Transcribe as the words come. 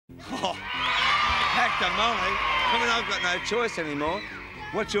Oh, packed a molly. I mean, I've got no choice anymore.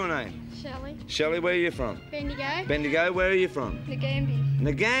 What's your name? Shelley. Shelley, where are you from? Bendigo. Bendigo, where are you from? Nagambie.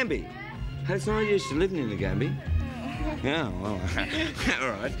 Nagambie? Hey, it's not used to living in Nagambie. Yeah, well, all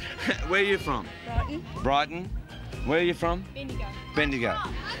right. Where are you from? Brighton. Brighton. Where are you from? Bendigo. Bendigo.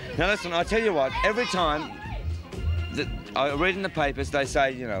 Now listen, I tell you what, every time that I read in the papers, they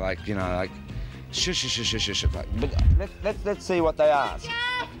say, like, shush, shush, shush, shush, shush. But let's see what they ask.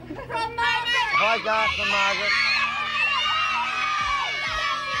 From Margaret. Hi, Garth and Margaret.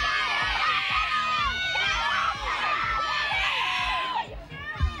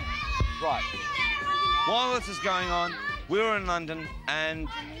 Right. While this is going on, we were in London and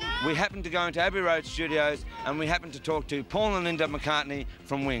we happened to go into Abbey Road Studios and we happened to talk to Paul and Linda McCartney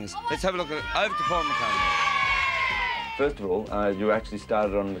from Wings. Let's have a look at it. Over to Paul McCartney. First of all, you actually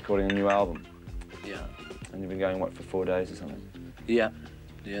started on recording a new album. Yeah. And you've been going, what, for 4 days or something? Yeah.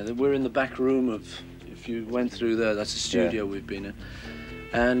 Yeah, we're in the back room of, if you went through there, that's the studio we've been in.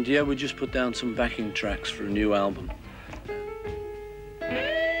 And yeah, we just put down some backing tracks for a new album.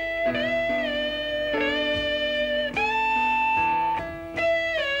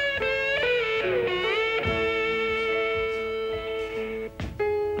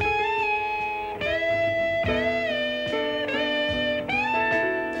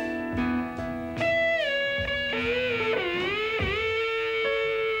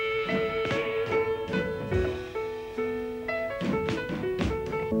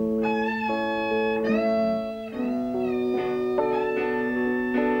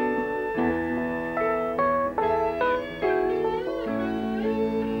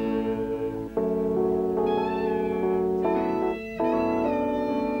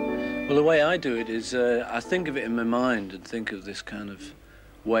 Well, the way I do it is I think of it in my mind and think of this kind of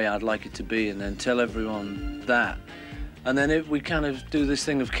way I'd like it to be and then tell everyone that. And then we kind of do this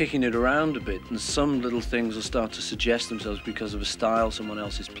thing of kicking it around a bit and some little things will start to suggest themselves because of a style someone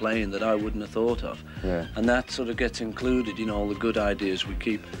else is playing that I wouldn't have thought of. Yeah. And that sort of gets included, all the good ideas we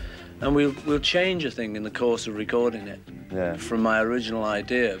keep. And we'll change a thing in the course of recording it from my original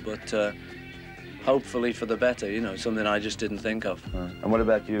idea, but hopefully for the better, something I just didn't think of. And what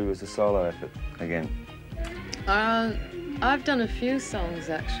about you as a solo effort, again? I've done a few songs,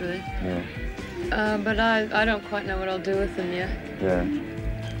 actually. Yeah. But I don't quite know what I'll do with them yet. Yeah.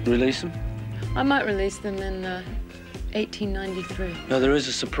 Release them? I might release them in 1893. No, there is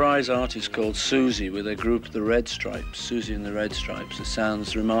a surprise artist called Suzy with a group, the Red Stripes, Suzy and the Red Stripes. It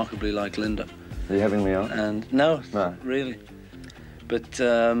sounds remarkably like Linda. Are you having me on? And no, really. But,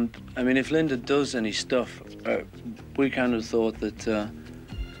 I mean, if Linda does any stuff, we kind of thought that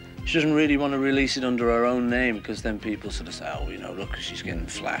she doesn't really want to release it under her own name because then people sort of say, oh, look, she's getting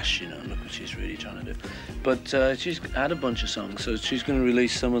flash, look what she's really trying to do. But she's had a bunch of songs, so she's going to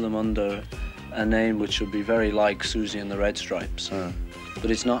release some of them under a name which will be very like Suzy and the Red Stripes.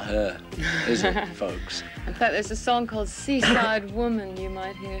 But it's not her, is it, folks? In fact, there's a song called Seaside Woman you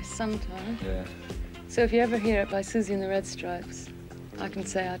might hear sometime. Yeah. So if you ever hear it by Suzy and the Red Stripes, I can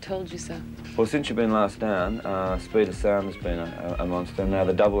say I told you so. Well, since you've been last down, Speed of Sound has been a monster. Now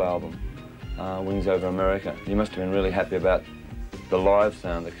the double album, Wings Over America. You must have been really happy about the live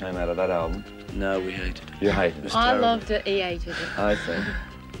sound that came out of that album. No, we hated it. You hated it? I loved it, he hated it. I see.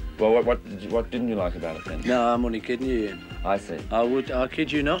 Well, what didn't you like about it then? No, I'm only kidding you, Ian. I see. I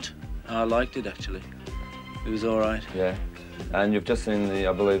kid you not. I liked it, actually. It was all right. Yeah. And you've just seen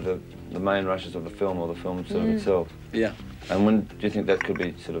I believe, the main rushes of the film, or the film sort of itself. Yeah. And when do you think that could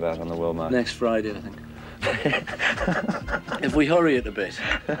be sort of out on the world market? Next Friday, I think. If we hurry it a bit,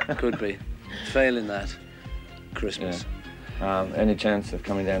 could be. Failing that, Christmas. Yeah. Any chance of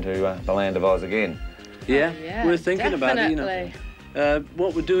coming down to the land of Oz again? Yeah, yeah, we're thinking definitely. about it,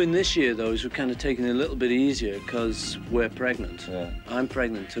 What we're doing this year, though, is we're kind of taking it a little bit easier because we're pregnant. Yeah. I'm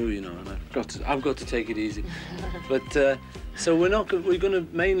pregnant too, and I've got to take it easy. But so we're going to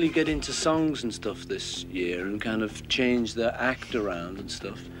mainly get into songs and stuff this year and kind of change the act around and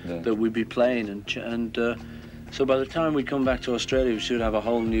stuff that we'll be playing and so by the time we come back to Australia, we should have a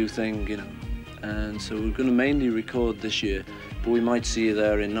whole new thing, And so we're going to mainly record this year, but we might see you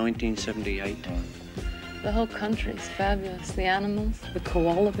there in 1978. The whole country's fabulous. The animals, the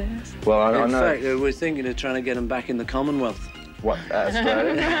koala bears. Well, I know. In fact, we're thinking of trying to get them back in the Commonwealth. What,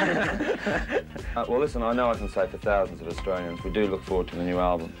 Australia? Well, listen, I know I can say for thousands of Australians, we do look forward to the new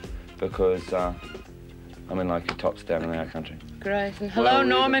album because, like your top's down in our country. Great. And hello,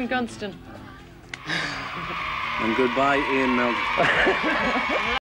 Norman Gunston. And goodbye, Ian Meldrum.